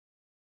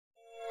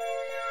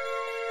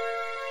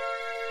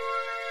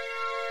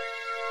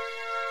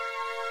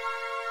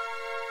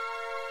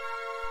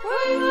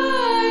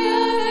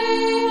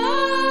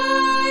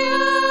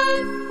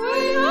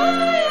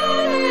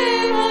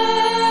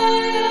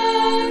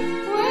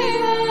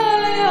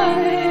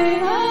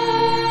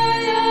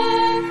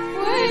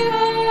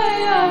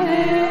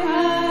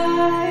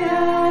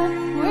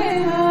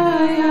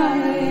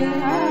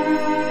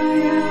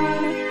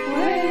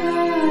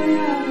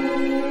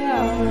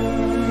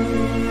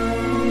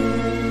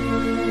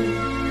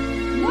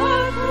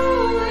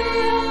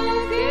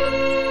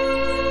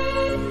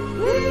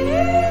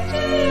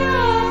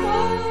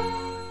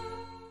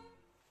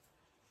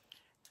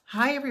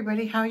Hi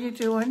everybody, how you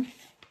doing?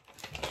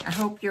 I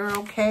hope you're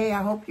okay.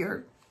 I hope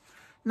you're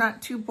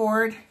not too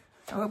bored.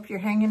 I hope you're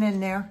hanging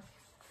in there.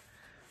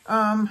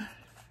 I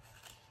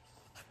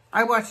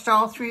watched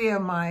all three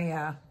of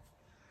my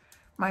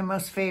my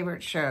most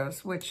favorite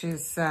shows, which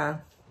is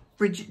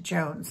Bridget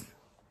Jones.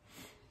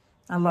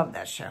 I love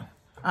that show.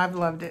 I've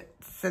loved it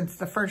since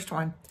the first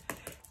one.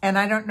 And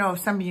I don't know if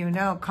some of you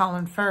know,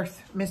 Colin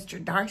Firth,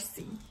 Mr.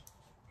 Darcy,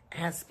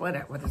 has split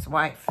up with his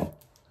wife.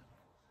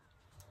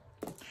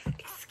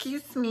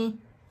 Excuse me,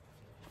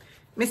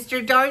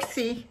 Mr.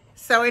 Darcy.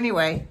 So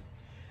anyway,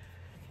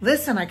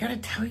 listen, I got to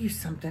tell you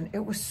something.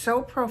 It was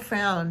so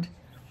profound.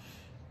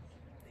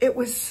 It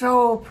was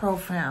so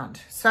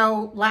profound.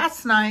 So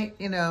last night,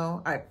 you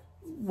know, I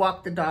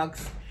walked the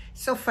dogs.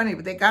 It's so funny,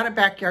 but they got a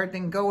backyard,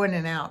 then go in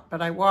and out.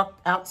 But I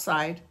walked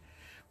outside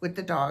with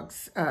the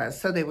dogs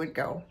so they would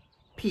go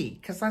pee.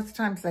 Because lots of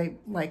times they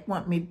like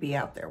want me to be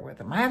out there with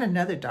them. I had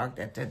another dog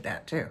that did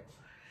that too.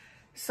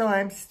 So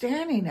I'm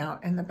standing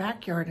out in the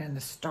backyard and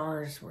the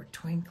stars were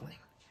twinkling.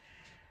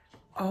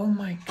 Oh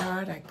my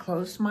God, I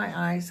closed my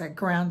eyes, I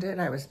grounded,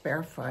 I was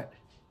barefoot.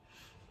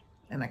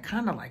 And I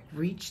kind of like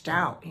reached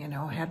out, you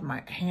know, had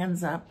my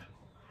hands up.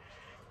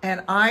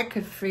 And I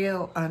could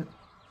feel an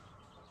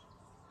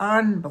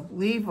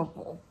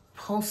unbelievable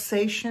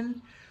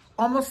pulsation,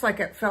 almost like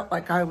it felt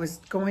like I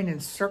was going in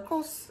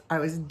circles. I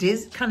was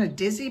kind of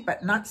dizzy,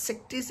 but not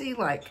sick dizzy,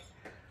 like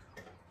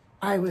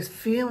I was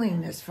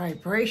feeling this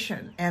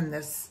vibration and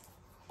this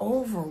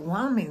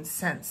overwhelming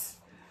sense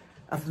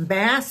of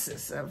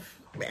masses of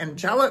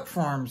angelic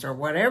forms or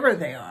whatever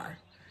they are.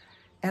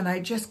 And I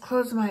just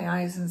closed my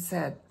eyes and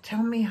said,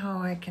 tell me how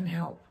I can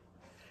help.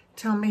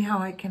 Tell me how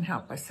I can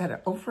help. I said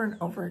it over and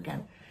over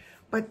again.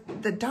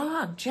 But the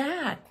dog,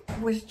 Jack,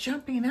 was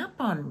jumping up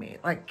on me.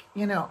 Like,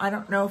 you know, I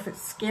don't know if it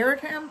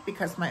scared him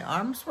because my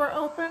arms were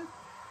open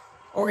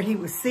or he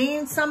was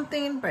seeing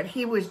something, but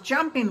he was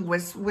jumping,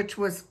 which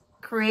was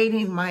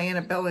creating my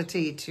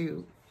inability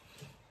to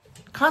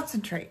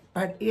concentrate.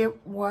 But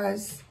it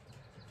was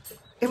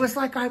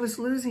like I was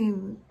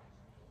losing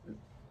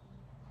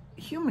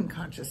human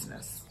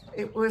consciousness.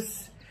 It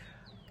was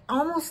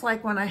almost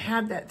like when I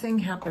had that thing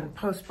happen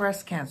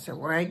post-breast cancer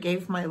where I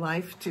gave my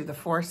life to the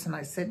force and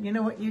I said, you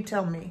know what, you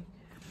tell me.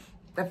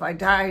 If I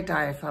die, I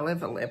die. If I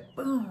live, I live.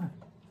 Boom.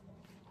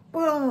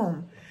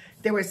 Boom.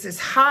 There was this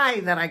high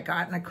that I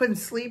got and I couldn't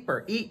sleep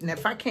or eat. And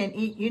if I can't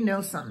eat, you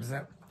know something's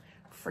up.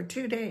 For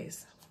 2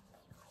 days.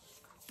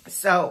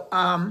 So,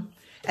 and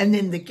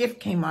then the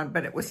gift came on,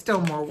 but it was still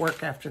more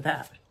work after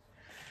that.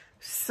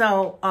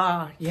 So,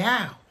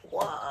 yeah,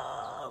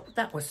 whoa,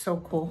 that was so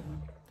cool.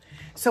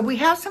 So we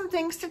have some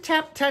things to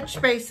touch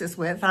bases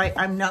with.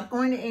 I'm not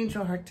going to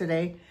Angel Heart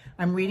today.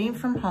 I'm reading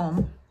from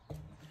home,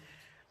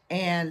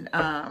 and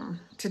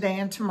today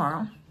and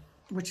tomorrow,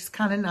 which is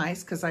kind of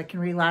nice because I can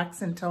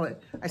relax until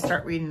I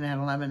start reading at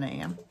 11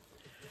 a.m.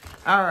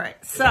 All right,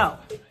 so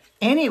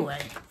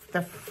anyway,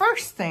 the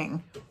first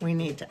thing we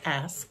need to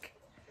ask,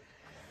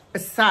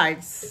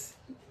 besides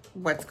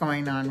what's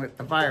going on with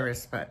the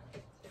virus, but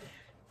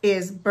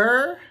is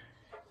Burr,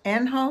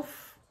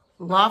 Enhoff,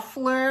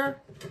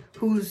 Loeffler,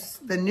 who's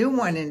the new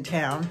one in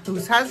town,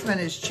 whose husband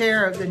is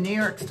chair of the New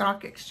York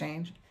Stock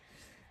Exchange,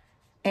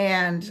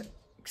 and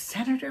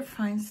Senator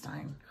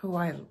Feinstein, who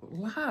I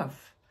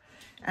love.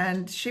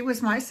 And she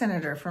was my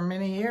senator for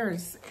many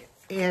years,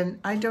 and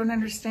I don't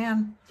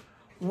understand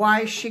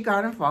why she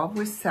got involved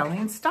with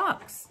selling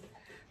stocks.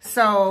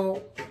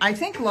 So I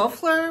think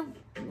Loeffler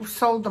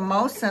sold the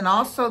most, and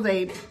also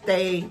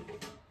they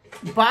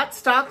bought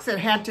stocks that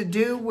had to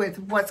do with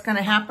what's going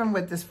to happen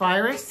with this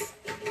virus,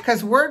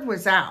 because word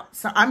was out.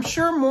 So I'm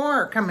sure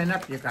more are coming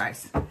up, you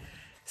guys.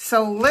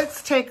 So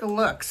let's take a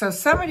look. So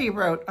somebody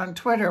wrote on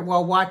Twitter,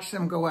 well, watch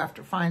them go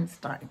after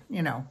Feinstein,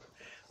 you know,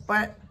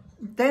 but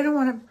they don't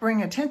want to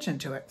bring attention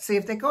to it. See,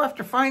 if they go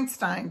after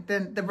Feinstein,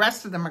 then the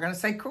rest of them are going to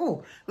say,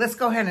 cool, let's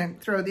go ahead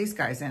and throw these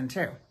guys in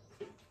too.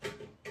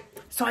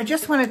 So I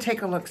just want to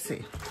take a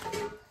look-see.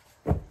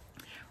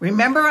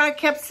 Remember, I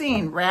kept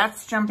seeing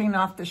rats jumping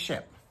off the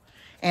ship.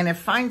 And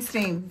if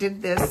Feinstein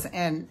did this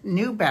and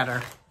knew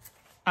better,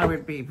 I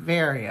would be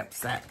very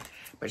upset.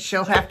 But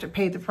she'll have to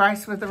pay the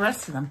price with the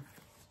rest of them.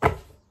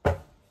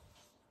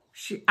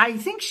 I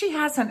think she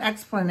has an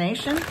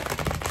explanation.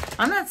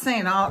 I'm not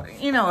saying all,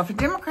 you know, if a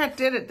Democrat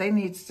did it, they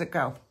needs to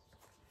go.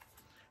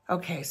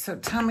 Okay, so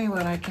tell me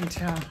what I can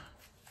tell.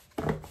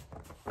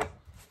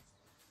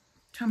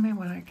 Tell me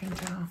what I can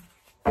tell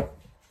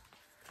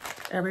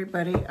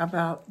everybody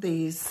about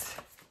these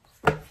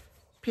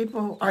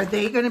People, are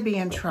they going to be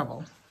in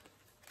trouble?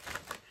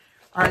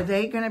 Are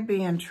they going to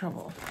be in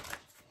trouble?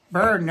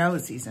 Burr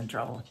knows he's in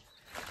trouble.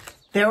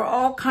 They're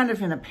all kind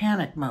of in a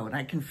panic mode.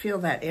 I can feel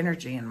that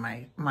energy in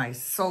my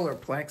solar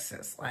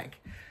plexus,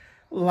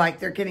 like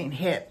they're getting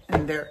hit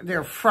and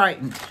they're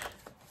frightened.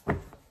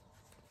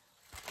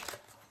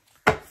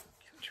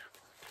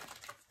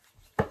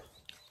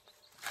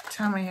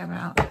 Tell me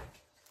about.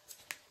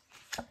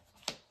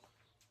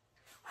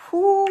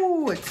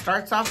 Whoo! It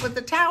starts off with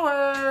the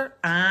tower.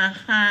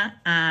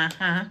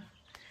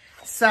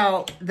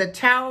 So the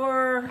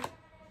tower.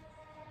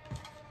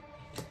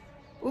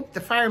 Oop!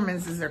 The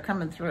firemen's are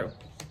coming through.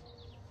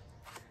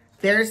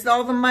 There's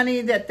all the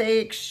money that they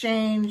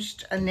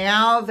exchanged, and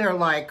now they're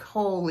like,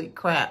 holy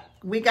crap,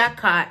 we got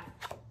caught.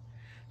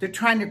 They're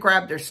trying to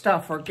grab their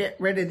stuff or get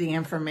rid of the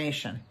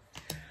information.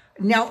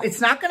 Now,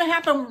 it's not going to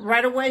happen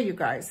right away, you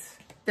guys.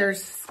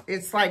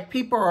 It's like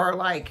people are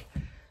like,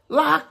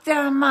 lock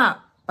them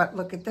up. But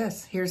look at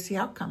this. Here's the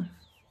outcome.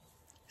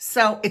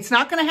 So it's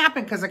not going to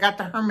happen because I got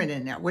the hermit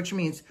in there, which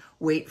means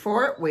wait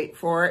for it, wait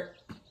for it.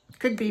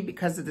 Could be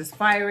because of this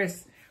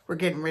virus. We're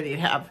getting ready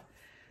to have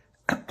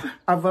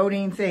a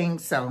voting thing.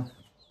 So,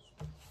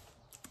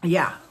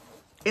 yeah,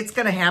 it's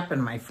going to happen,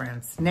 my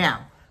friends.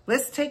 Now,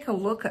 let's take a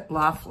look at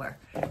Loeffler.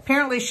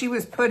 Apparently, she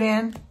was put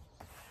in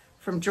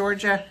from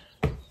Georgia.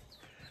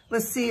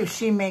 Let's see if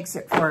she makes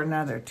it for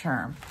another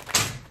term.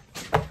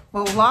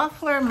 Will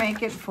Loeffler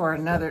make it for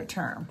another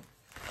term?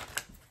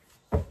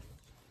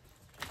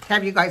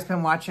 Have you guys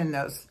been watching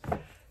those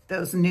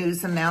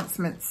news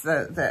announcements?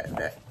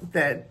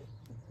 The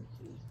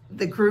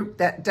group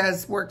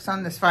that works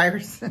on this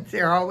virus,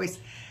 they're always,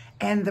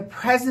 and the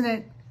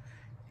president,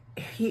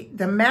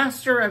 the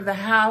master of the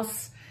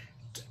house,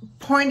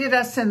 pointed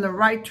us in the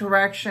right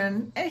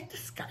direction. Hey,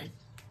 this guy,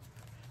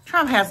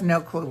 Trump has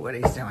no clue what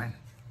he's doing.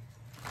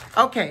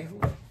 Okay,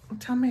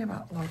 tell me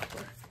about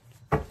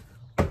Loeffler.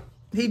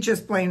 He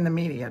just blamed the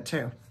media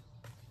too.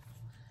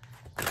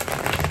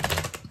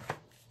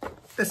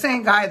 The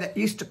same guy that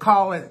used to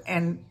call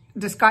and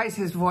disguise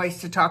his voice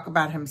to talk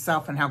about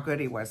himself and how good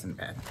he was in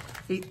bed.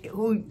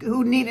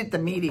 Who needed the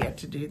media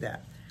to do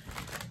that?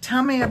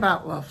 Tell me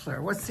about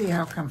Loeffler. What's the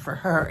outcome for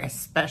her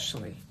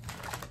especially?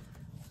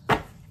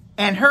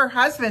 And her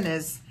husband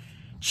is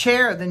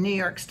chair of the New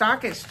York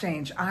Stock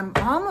Exchange. I'm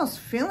almost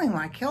feeling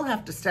like he'll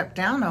have to step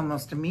down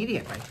almost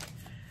immediately.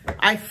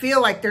 I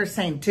feel like they're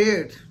saying,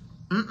 dude,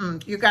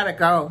 you got to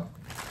go.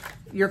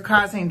 You're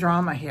causing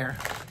drama here.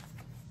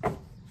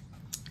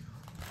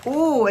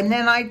 Ooh, and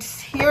then I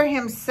hear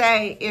him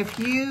say,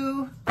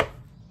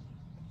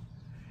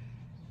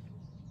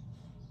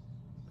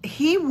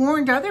 he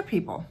warned other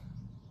people.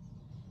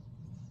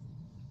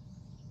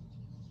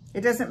 It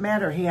doesn't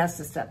matter. He has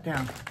to step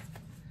down.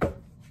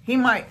 He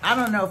might, I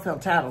don't know if he'll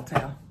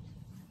tattletale.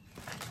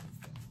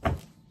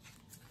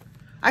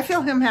 I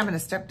feel him having to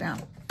step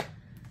down.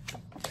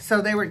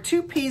 So they were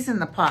two peas in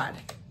the pod.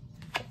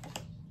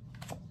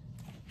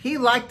 He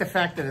liked the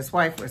fact that his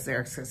wife was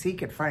there because he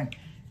could find.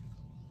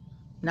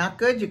 Not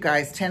good, you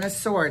guys. 10 of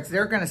Swords.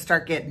 They're going to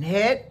start getting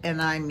hit,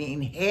 and I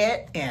mean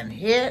hit and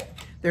hit.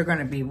 They're going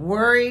to be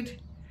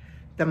worried.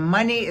 The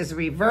money is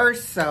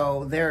reversed,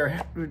 so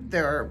they're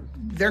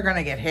going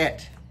to get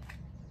hit.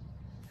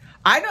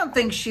 I don't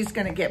think she's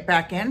going to get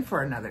back in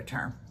for another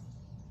term.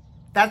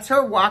 That's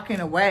her walking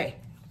away.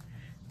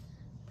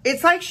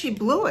 It's like she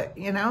blew it,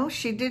 you know?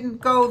 She didn't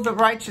go the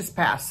righteous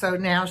path, so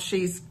now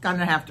she's going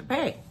to have to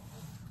pay.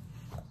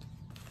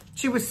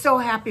 She was so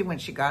happy when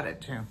she got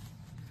it, too.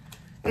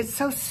 It's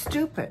so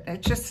stupid.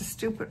 It's just a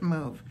stupid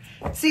move.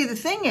 See, the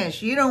thing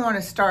is, you don't want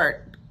to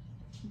start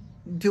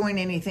doing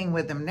anything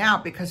with them now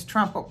because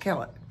Trump will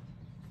kill it.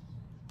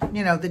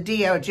 You know, the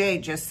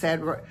DOJ just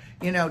said,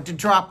 you know, to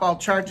drop all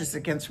charges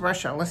against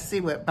Russia. Let's see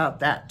about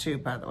that, too,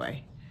 by the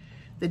way.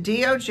 The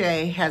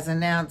DOJ has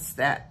announced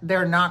that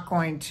they're not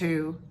going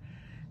to,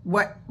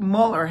 what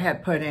Mueller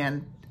had put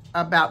in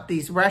about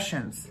these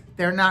Russians,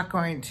 they're not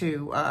going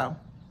to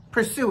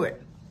pursue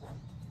it.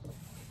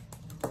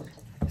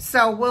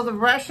 So will the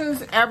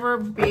Russians ever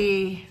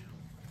be,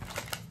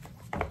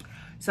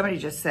 somebody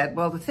just said,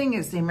 well, the thing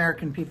is the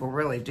American people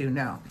really do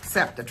know,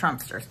 except the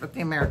Trumpsters, but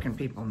the American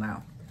people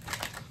know.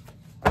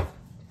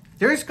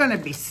 There's going to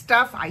be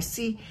stuff I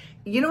see.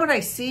 You know what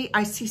I see?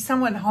 I see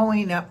someone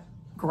hoeing up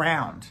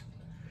ground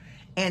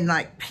and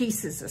like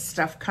pieces of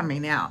stuff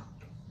coming out.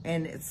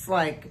 And it's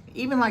like,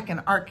 even like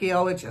an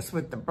archaeologist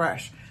with the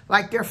brush,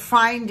 like they're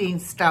finding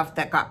stuff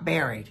that got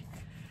buried.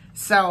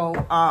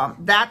 So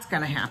that's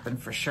going to happen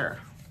for sure.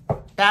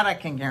 That I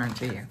can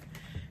guarantee you.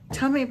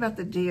 Tell me about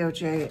the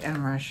DOJ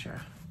and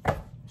Russia.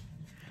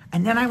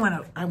 And then I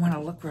want to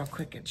look real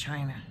quick at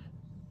China.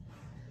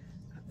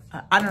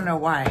 I don't know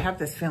why. I have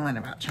this feeling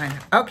about China.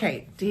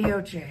 Okay,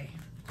 DOJ.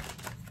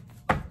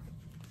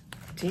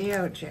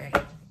 DOJ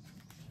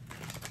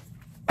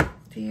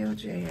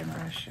and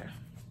Russia.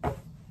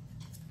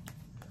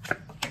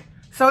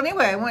 So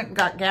anyway, I went and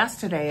got gas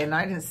today, and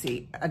I didn't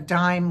see a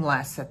dime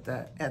less at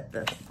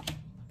the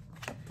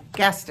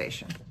gas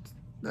station.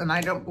 And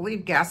I don't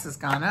believe gas has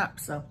gone up,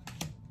 so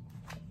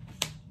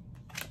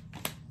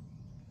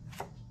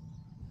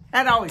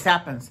That always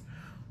happens.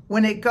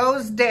 When it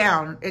goes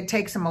down, it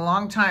takes them a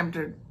long time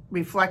to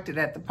reflect it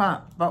at the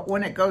pump. But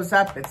when it goes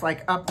up, it's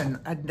like up in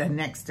the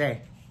next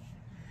day.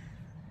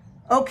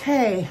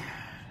 Okay.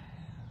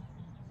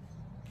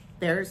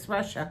 There's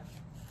Russia.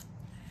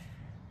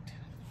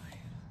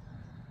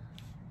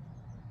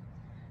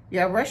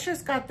 Yeah,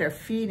 Russia's got their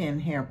feet in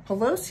here.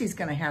 Pelosi's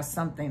going to have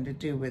something to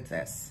do with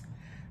this.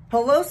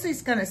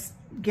 Pelosi's going to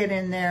get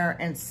in there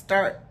and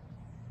start.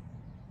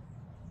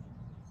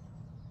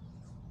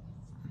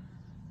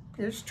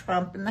 Here's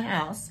Trump in the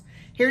House.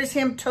 Here's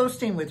him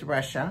toasting with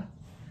Russia,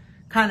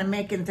 kind of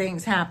making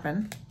things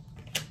happen.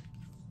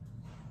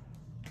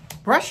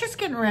 Russia's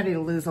getting ready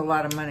to lose a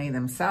lot of money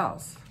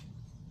themselves.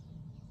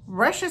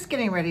 Russia's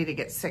getting ready to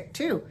get sick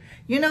too.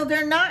 You know,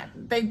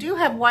 they do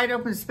have wide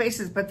open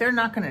spaces, but they're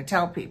not going to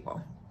tell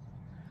people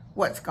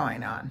what's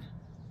going on.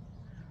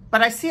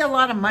 But I see a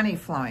lot of money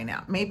flowing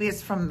out. Maybe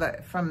it's from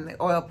the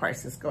oil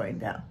prices going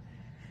down.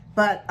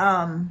 But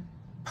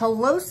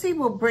Pelosi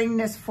will bring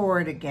this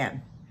forward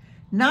again.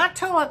 Not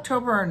till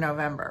October or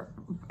November.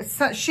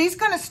 So she's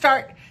going to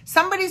start,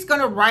 somebody's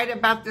going to write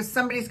about this.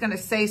 Somebody's going to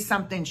say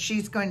something.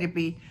 She's going to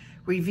be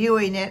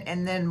reviewing it.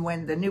 And then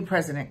when the new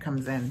president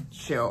comes in,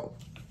 she'll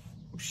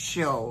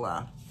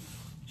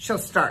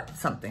start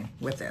something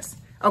with this.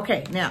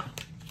 Okay, now,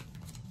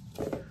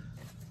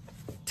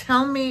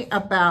 tell me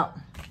about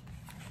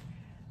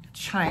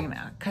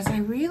China, because I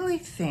really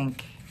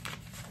think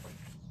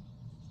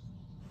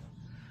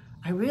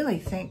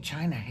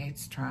China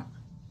hates Trump.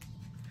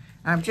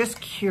 I'm just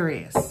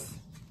curious,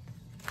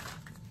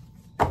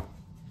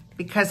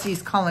 because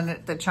he's calling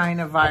it the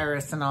China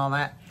virus and all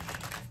that.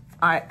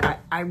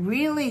 I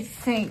really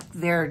think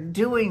they're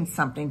doing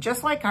something,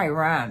 just like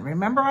Iran.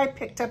 Remember I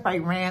picked up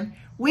Iran?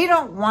 We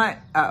don't want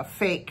a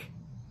fake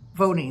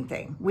voting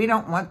thing. We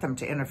don't want them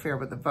to interfere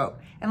with the vote.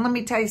 And let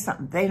me tell you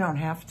something, they don't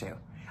have to.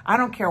 I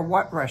don't care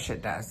what Russia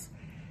does.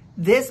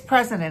 This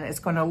president is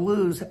going to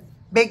lose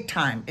big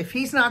time if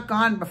he's not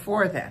gone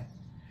before then.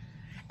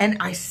 And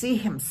I see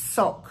him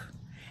sulk.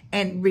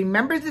 And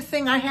remember the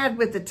thing I had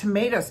with the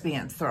tomatoes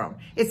being thrown?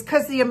 It's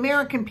because the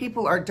American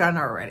people are done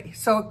already.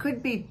 So it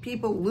could be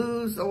people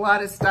lose a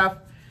lot of stuff.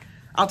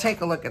 I'll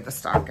take a look at the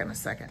stock in a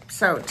second.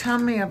 So tell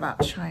me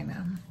about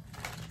China.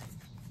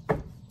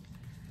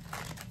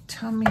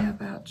 Tell me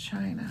about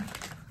China.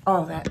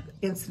 Oh, that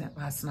incident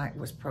last night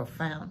was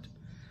profound.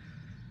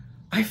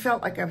 I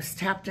felt like I was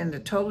tapped into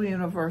total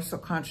universal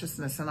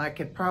consciousness and I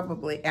could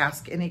probably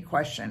ask any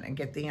question and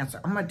get the answer.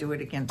 I'm going to do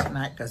it again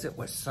tonight because it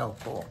was so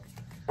cool.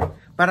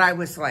 But I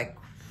was like,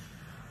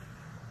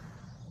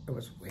 it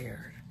was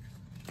weird.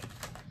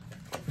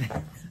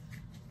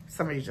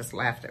 Somebody just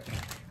laughed at me.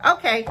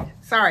 Okay,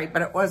 sorry,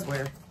 but it was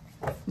weird.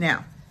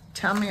 Now,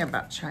 tell me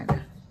about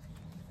China.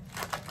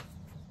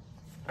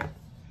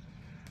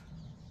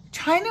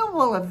 China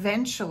will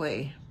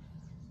eventually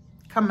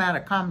come out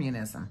of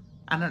communism.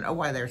 I don't know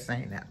why they're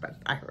saying that, but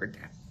I heard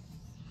that.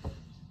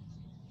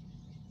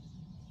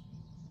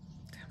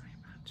 Tell me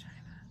about China.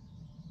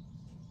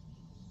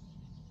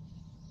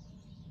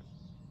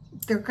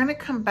 They're going to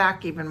come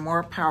back even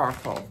more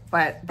powerful,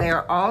 but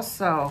they're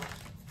also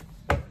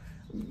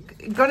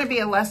going to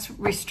be less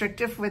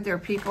restrictive with their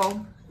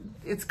people.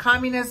 It's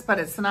communist, but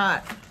it's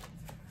not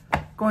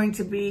going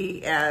to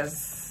be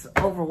as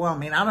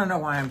overwhelming. I don't know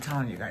why I'm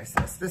telling you guys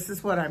this. This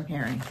is what I'm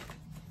hearing.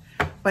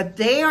 But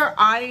they are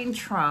eyeing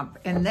Trump,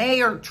 and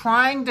they are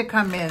trying to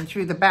come in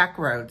through the back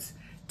roads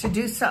to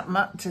do something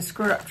up to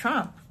screw up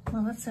Trump.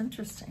 Well, that's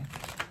interesting.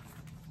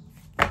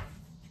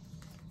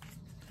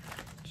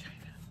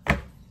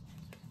 China.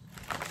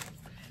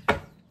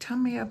 Tell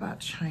me about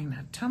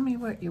China. Tell me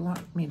what you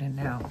want me to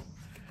know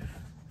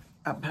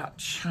about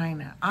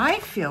China. I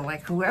feel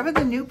like whoever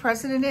the new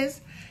president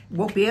is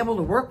will be able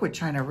to work with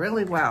China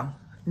really well.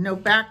 No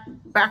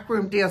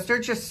backroom deals. They're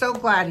just so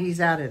glad he's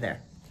out of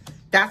there.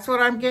 That's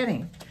what I'm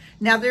getting.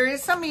 Now, there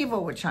is some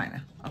evil with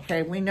China.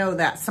 Okay, we know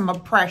that. Some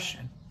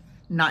oppression.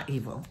 Not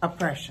evil,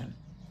 oppression.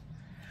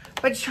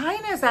 But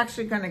China is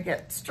actually going to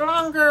get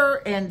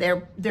stronger, and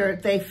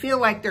they feel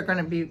like they're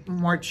going to be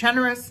more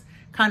generous.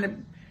 Kind of,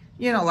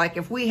 you know, like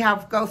if we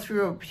go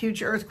through a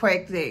huge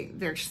earthquake,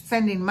 they're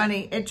sending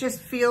money. It just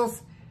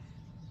feels,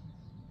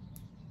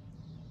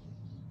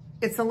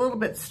 it's a little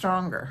bit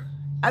stronger.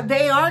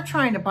 They are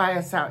trying to buy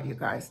us out, you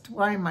guys.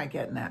 Why am I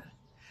getting that?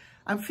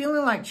 I'm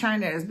feeling like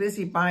China is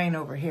busy buying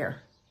over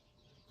here,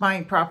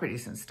 buying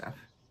properties and stuff.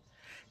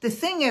 The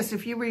thing is,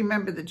 if you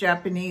remember the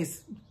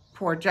Japanese,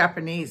 poor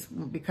Japanese,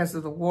 because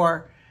of the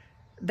war,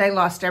 they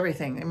lost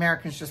everything. The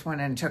Americans just went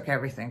in and took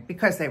everything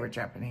because they were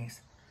Japanese.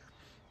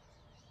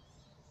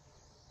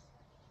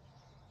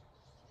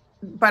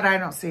 But I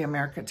don't see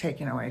America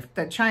taking away.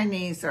 The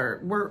Chinese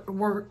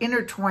we're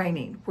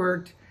intertwining.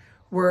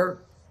 We're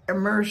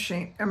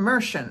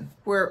immersion.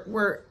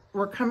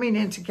 We're coming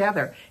in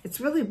together. It's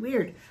really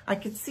weird. I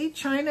could see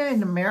China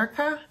and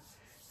America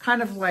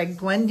kind of like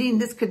blending.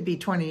 This could be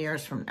 20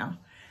 years from now.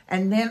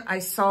 And then I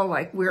saw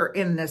like we're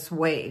in this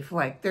wave.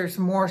 Like there's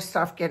more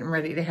stuff getting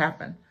ready to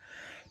happen.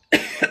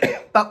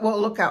 But we'll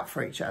look out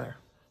for each other.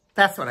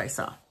 That's what I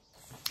saw.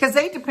 because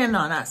they depend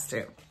on us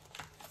too.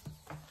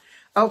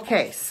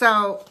 Okay,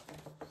 so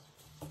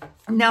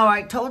now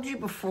I told you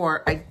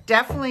before, I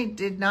definitely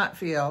did not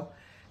feel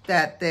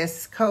that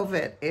this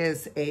COVID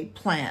is a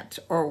plant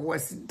or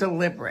was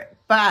deliberate,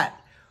 but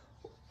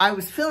I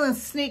was feeling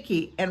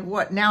sneaky, and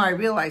what now I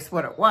realize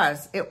what it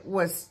was. It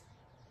was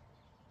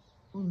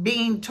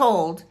being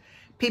told,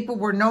 people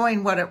were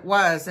knowing what it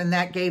was, and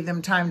that gave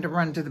them time to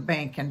run to the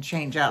bank and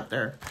change out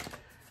their.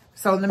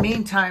 So in the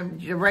meantime,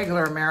 the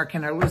regular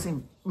American are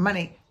losing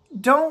money.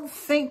 Don't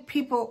think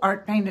people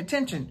aren't paying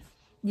attention.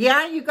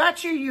 Yeah, you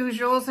got your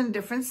usuals in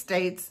different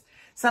states.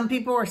 Some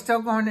people are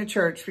still going to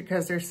church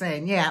because they're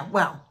saying, yeah,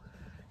 well,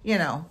 you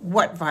know,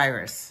 what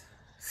virus?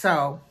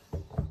 So,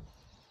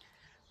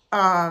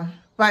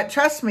 but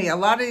trust me, a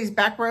lot of these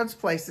backroads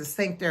places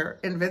think they're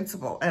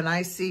invincible. And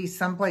I see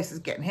some places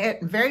getting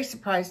hit and very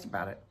surprised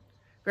about it.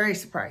 Very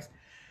surprised.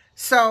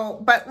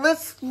 So, but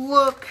let's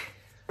look.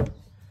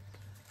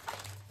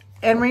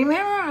 And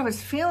remember, I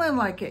was feeling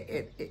like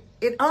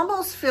it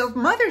almost feels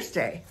Mother's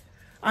Day.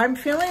 I'm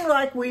feeling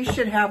like we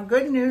should have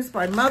good news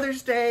by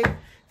Mother's Day.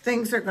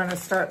 Things are going to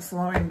start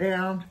slowing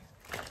down.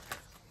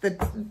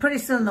 Pretty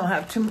soon they'll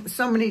have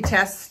so many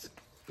tests.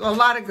 A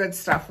lot of good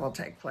stuff will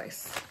take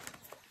place.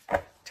 Tell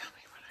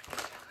me what I can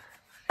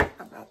tell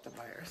everybody about the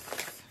virus.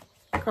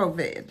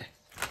 COVID.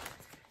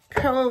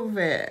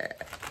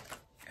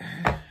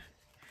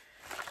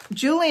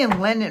 Julian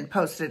Lennon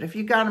posted, if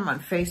you got him on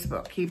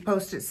Facebook, he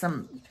posted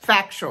some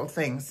factual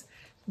things.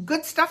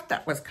 Good stuff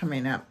that was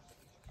coming up.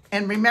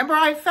 And remember,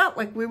 I felt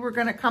like we were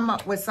going to come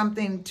up with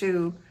something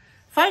to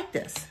fight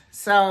this.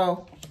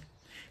 So,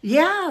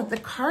 yeah, the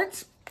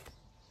cards.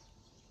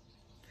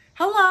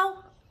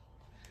 Hello.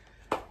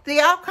 The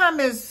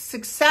outcome is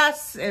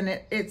success,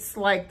 and it's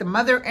like the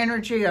mother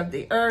energy of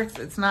the earth.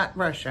 It's not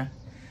Russia.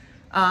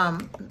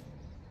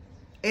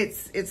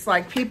 It's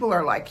like people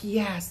are like,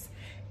 yes.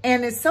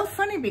 And it's so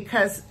funny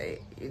because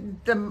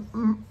the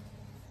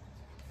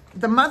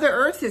Mother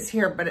Earth is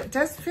here, but it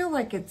does feel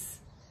like it's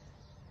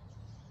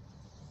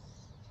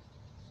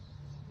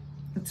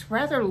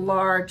rather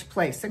large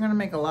place. They're going to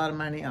make a lot of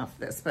money off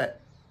this, but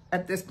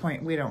at this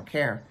point, we don't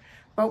care.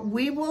 But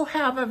we will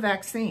have a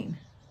vaccine.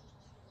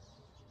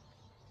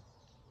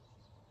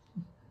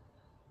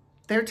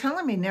 They're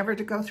telling me never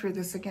to go through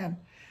this again.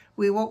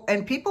 We will,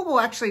 and people will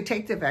actually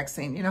take the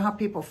vaccine. You know how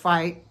people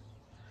fight?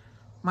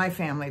 My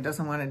family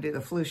doesn't want to do the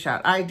flu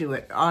shot. I do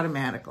it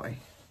automatically.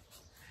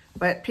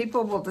 But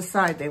people will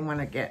decide they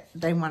want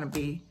to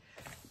be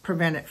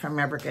prevented from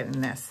ever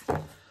getting this.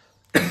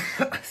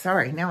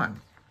 Sorry, now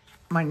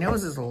my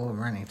nose is a little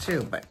runny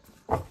too, but.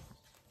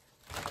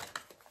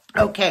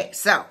 Okay,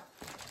 so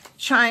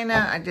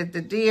China, I did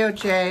the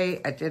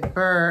DOJ, I did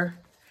Burr.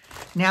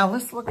 Now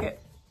let's look at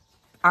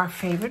our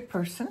favorite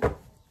person.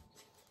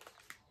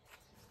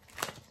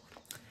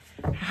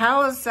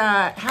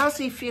 How's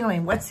he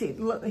feeling?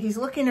 He's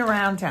looking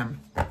around him.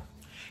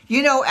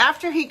 You know,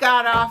 after he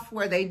got off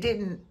where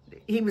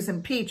he was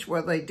impeached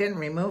where they didn't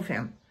remove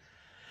him.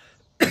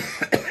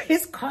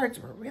 His cards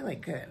were really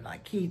good.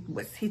 Like he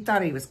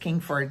thought he was king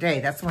for a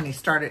day. That's when he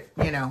started,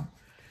 you know,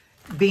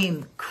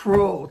 being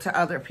cruel to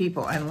other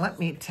people. And let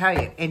me tell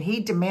you, and he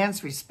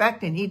demands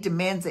respect, and he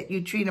demands that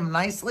you treat him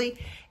nicely.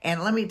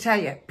 And let me tell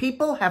you,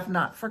 people have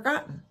not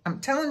forgotten. I'm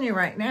telling you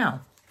right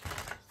now.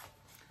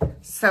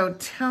 So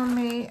tell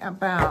me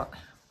about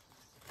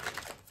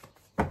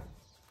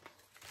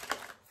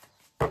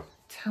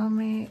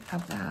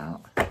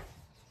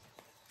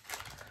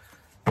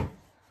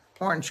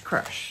Orange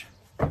Crush.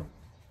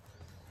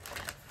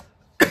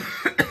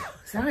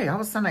 Sorry, all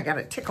of a sudden I got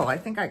a tickle. I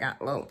think I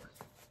got a little.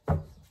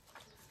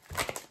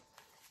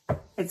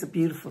 It's a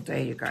beautiful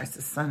day, you guys.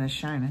 The sun is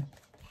shining.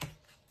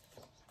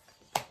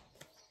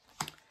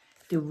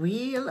 The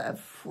Wheel of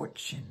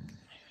Fortune.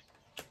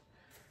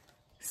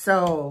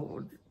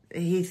 So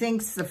he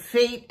thinks the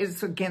fate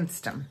is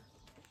against him.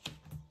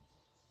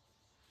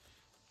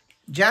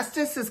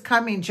 Justice is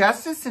coming.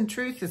 Justice and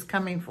truth is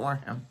coming for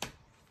him.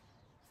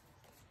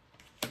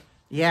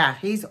 Yeah,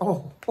 he's,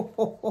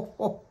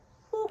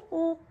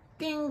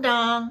 ding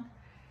dong,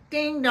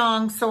 ding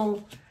dong.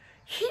 So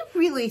he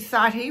really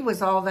thought he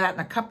was all that in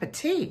a cup of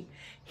tea.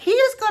 He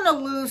is going to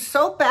lose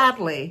so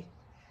badly.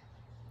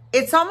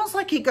 It's almost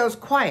like he goes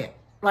quiet,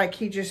 like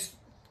he just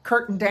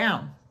curtained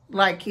down.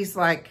 Like he's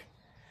like,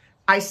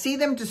 I see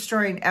them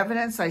destroying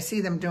evidence. I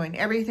see them doing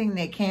everything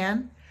they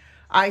can.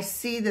 I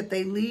see that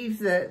they leave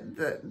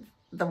the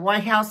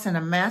White House in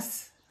a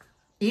mess.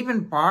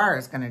 Even Barr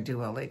is going to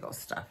do illegal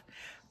stuff.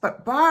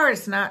 But Barr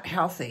is not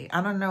healthy.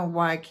 I don't know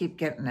why I keep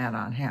getting that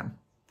on him.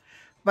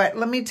 But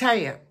let me tell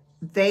you,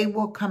 they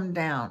will come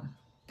down.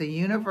 The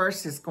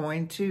universe is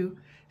going to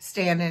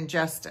stand in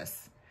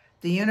justice.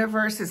 The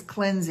universe is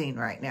cleansing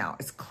right now.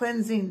 It's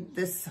cleansing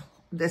this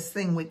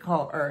thing we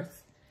call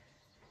Earth.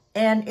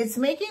 And it's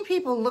making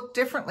people look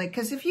differently.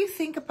 Because if you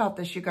think about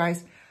this, you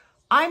guys,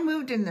 I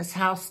moved in this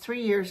house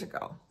 3 years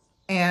ago.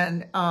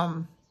 And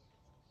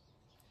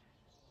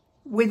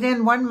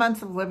within 1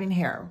 month of living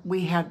here,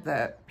 we had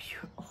the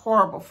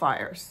horrible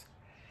fires.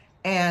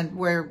 and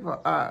we're,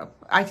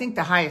 I think,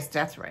 the highest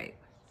death rate.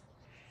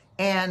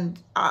 And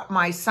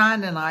my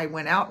son and I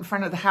went out in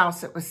front of the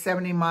house. It was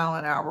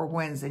 70-mile-an-hour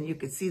winds, and you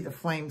could see the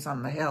flames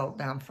on the hill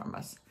down from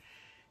us.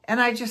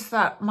 And I just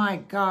thought, my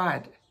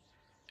God,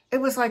 it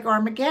was like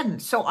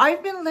Armageddon. So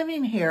I've been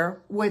living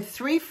here with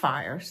 3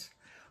 fires,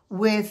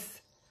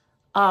 with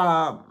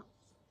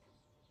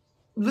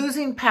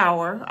losing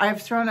power.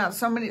 I've thrown out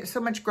so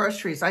much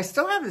groceries. I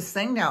still have this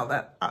thing now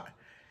that,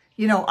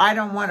 you know, I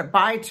don't want to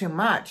buy too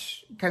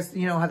much because,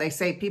 you know, how they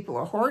say people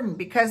are hoarding,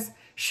 because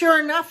sure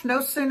enough,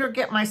 no sooner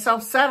get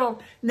myself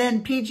settled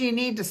than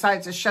PG&E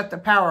decides to shut the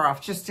power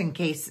off just in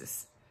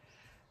cases.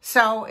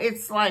 So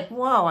it's like,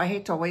 whoa, I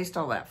hate to waste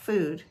all that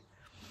food.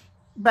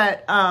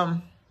 But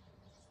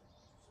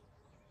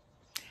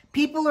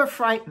people are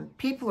frightened.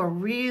 People are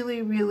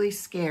really, really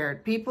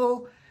scared.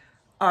 People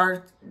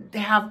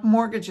have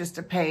mortgages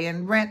to pay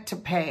and rent to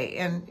pay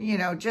and, you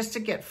know, just to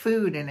get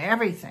food and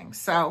everything.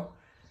 So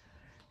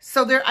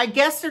I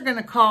guess they're going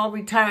to call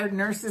retired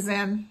nurses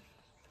in.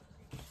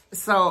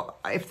 So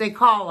if they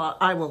call,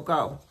 I will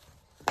go.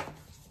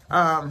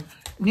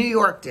 New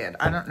York did.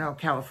 I don't know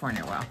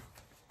California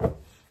well,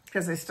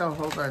 because I still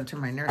hold on to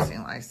my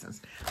nursing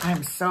license.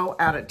 I'm so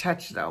out of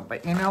touch, though.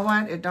 But you know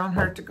what? It don't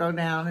hurt to go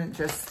down and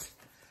just,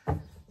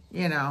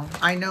 you know,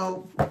 I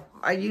know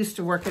I used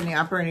to work in the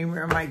operating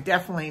room. I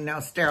definitely know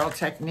sterile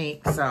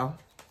technique. So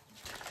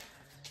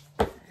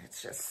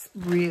it's just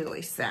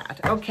really sad.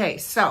 Okay,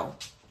 so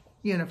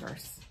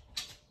universe.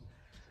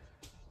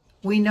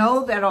 We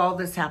know that all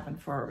this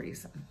happened for a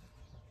reason.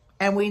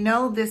 And we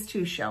know this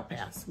too shall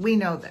pass. We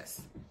know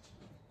this.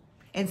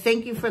 And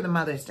thank you for the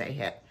Mother's Day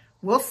hit.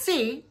 We'll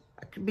see.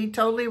 I could be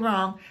totally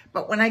wrong.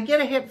 But when I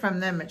get a hit from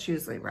them, it's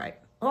usually right.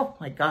 Oh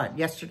my God,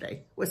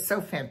 yesterday was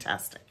so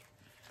fantastic.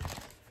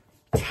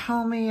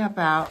 Tell me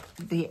about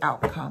the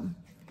outcome.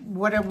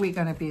 What are we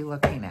going to be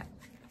looking at?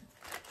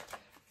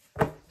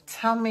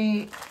 Tell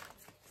me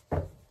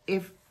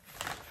if...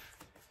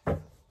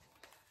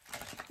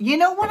 You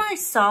know what I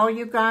saw,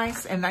 you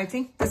guys? And I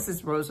think this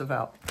is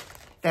Roosevelt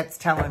that's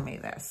telling me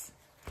this.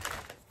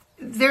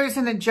 There's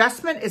an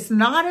adjustment. It's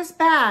not as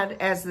bad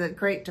as the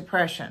Great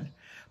Depression,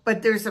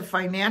 but there's a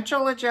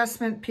financial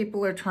adjustment.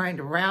 People are trying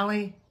to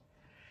rally.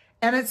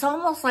 And it's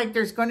almost like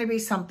there's going to be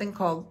something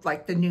called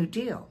like the New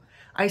Deal.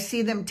 I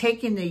see them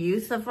taking the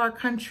youth of our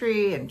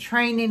country and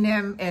training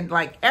them. And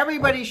like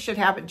everybody should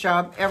have a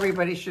job.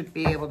 Everybody should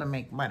be able to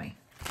make money.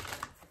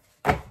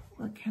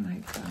 What can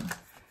I do?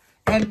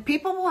 And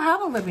people will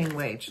have a living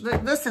wage.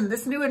 Listen,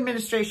 this new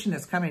administration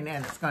is coming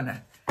in. It's going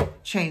to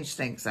change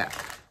things up.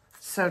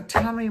 So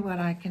tell me what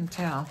I can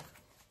tell.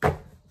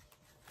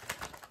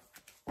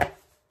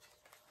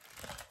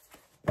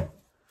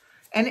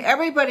 And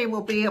everybody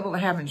will be able to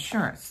have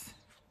insurance.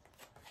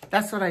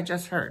 That's what I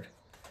just heard.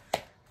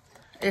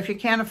 If you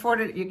can't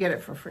afford it, you get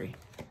it for free.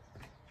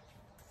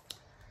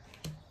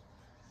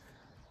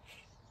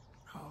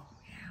 Oh,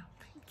 yeah.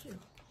 Thank you.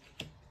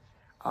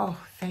 Oh,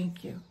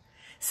 thank you.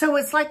 So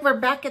it's like we're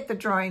back at the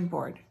drawing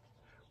board.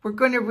 We're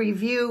going to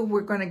review.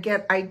 We're going to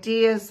get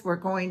ideas. We're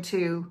going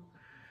to,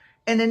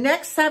 in the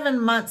next 7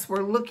 months,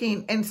 we're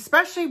looking, and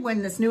especially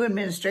when this new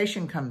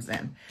administration comes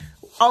in,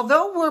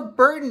 although we're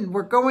burdened,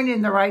 we're going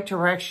in the right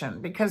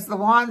direction because the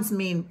wands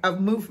mean a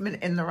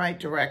movement in the right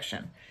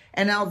direction.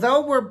 And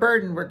although we're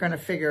burdened, we're going to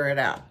figure it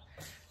out.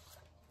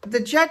 The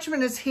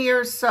judgment is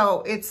here,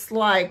 so it's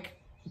like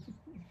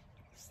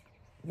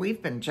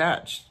we've been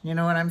judged. You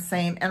know what I'm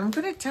saying? And I'm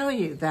going to tell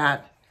you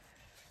that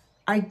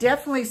I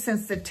definitely,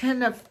 since the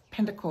 10 of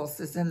Pentacles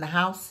is in the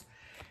house,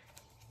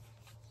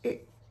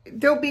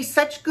 there'll be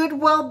such good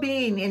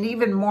well-being and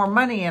even more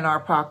money in our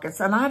pockets.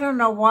 And I don't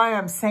know why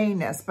I'm saying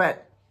this,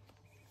 but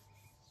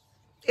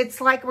it's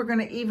like we're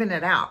going to even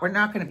it out. We're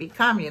not going to be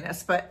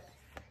communists, but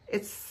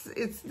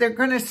they're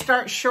going to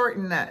start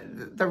shorting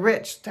the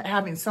rich to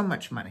having so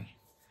much money.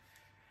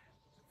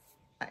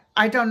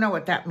 I don't know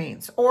what that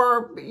means.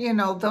 Or, you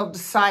know, they'll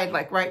decide,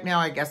 like right now,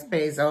 I guess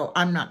Bezos,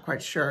 I'm not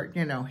quite sure,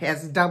 you know,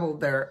 has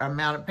doubled their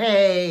amount of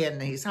pay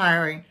and he's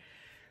hiring.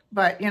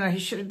 But, you know, he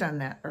should have done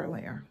that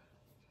earlier.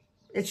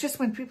 It's just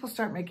when people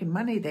start making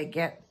money, they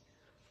get...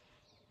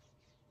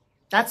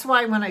 That's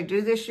why when I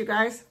do this, you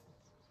guys,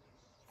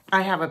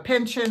 I have a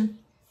pension.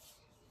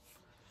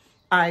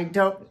 I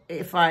don't,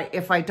 if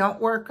I don't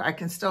work, I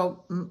can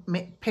still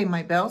pay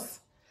my bills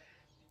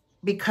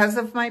because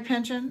of my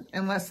pension,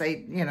 unless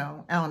they, you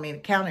know, Alameda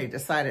County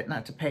decided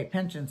not to pay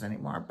pensions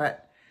anymore,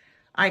 but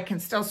I can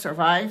still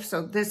survive.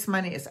 So this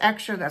money is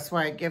extra. That's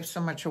why I give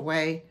so much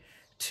away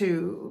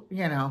to,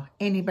 you know,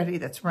 anybody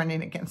that's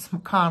running against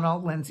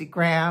McConnell, Lindsey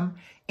Graham,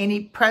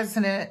 any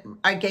president.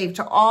 I gave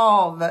to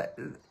all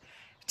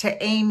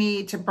to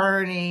Amy, to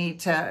Bernie,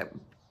 to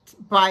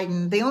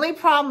Biden. The only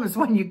problem is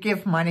when you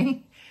give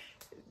money,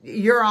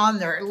 you're on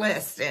their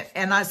list.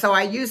 And so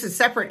I use a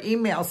separate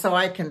email so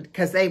I can,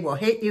 because they will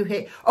hit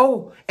you.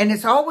 Oh, and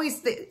it's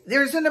always,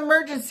 there's an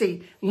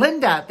emergency.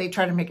 Linda, they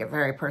try to make it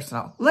very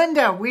personal.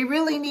 Linda, we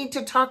really need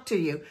to talk to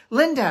you.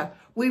 Linda,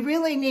 we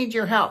really need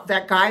your help.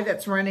 That guy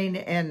that's running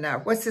in,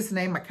 what's his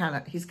name?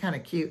 He's kind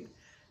of cute.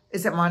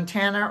 Is it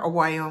Montana or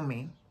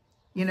Wyoming?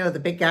 You know, the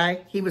big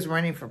guy, he was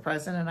running for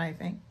president, I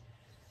think.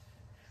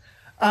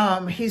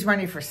 He's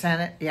running for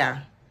Senate.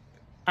 Yeah.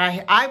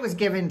 I was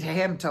given to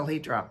him till he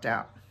dropped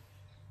out.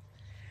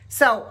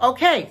 So,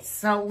 okay.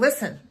 So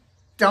listen,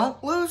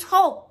 don't lose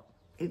hope.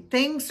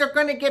 Things are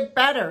going to get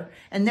better.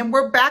 And then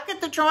we're back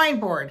at the drawing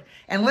board.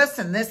 And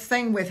listen, this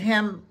thing with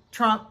him,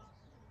 Trump,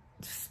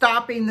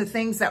 stopping the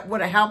things that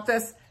would have helped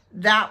us,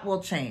 that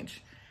will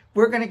change.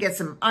 We're going to get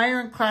some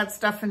ironclad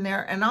stuff in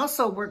there. And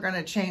also we're going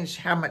to change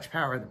how much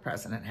power the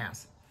president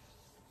has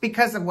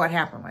because of what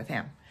happened with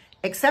him.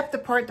 Except the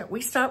part that we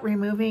start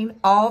removing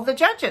all the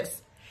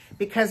judges.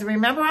 Because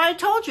remember I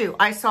told you,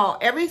 I saw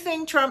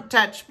everything Trump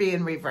touched be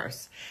in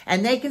reverse.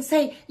 And they can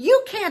say,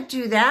 you can't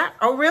do that.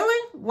 Oh,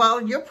 really?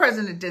 Well, your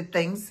president did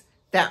things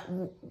that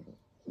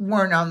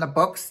weren't on the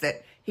books,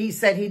 that he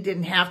said he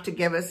didn't have to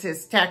give us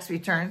his tax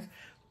returns.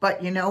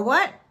 But you know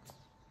what?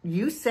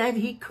 You said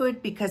he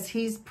could because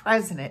he's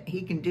president.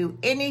 He can do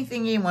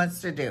anything he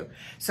wants to do.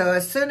 So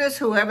as soon as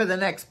whoever the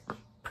next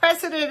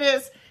president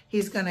is,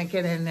 he's going to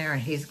get in there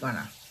and he's going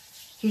to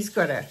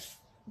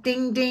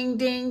ding, ding,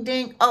 ding,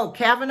 ding. Oh,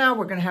 Kavanaugh,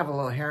 we're going to have a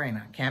little hearing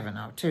on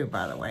Kavanaugh too,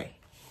 by the way.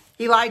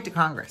 He lied to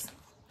Congress.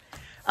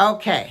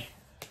 Okay.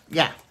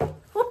 Yeah.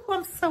 Ooh,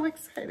 I'm so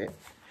excited.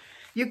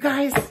 You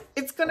guys,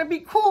 it's going to be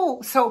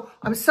cool. So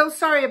I'm so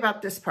sorry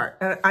about this part.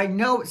 I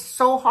know it's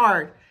so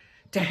hard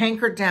to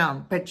hanker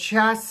down, but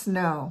just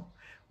know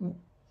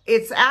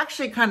it's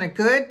actually kind of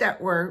good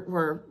that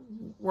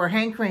we're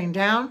hankering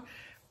down.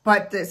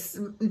 But this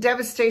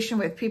devastation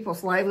with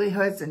people's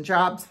livelihoods and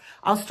jobs,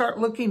 I'll start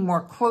looking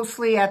more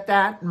closely at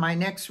that in my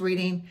next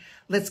reading.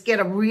 Let's get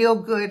a real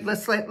good,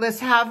 let's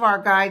have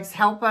our guides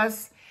help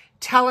us,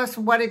 tell us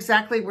what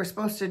exactly we're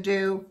supposed to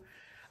do.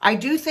 I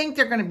do think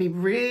they're going to be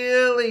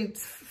really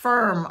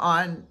firm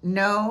on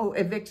no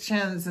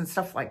evictions and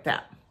stuff like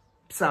that.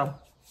 So,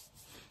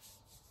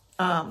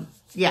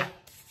 yeah,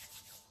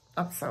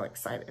 I'm so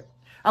excited.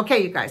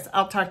 Okay, you guys,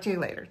 I'll talk to you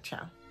later.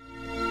 Ciao.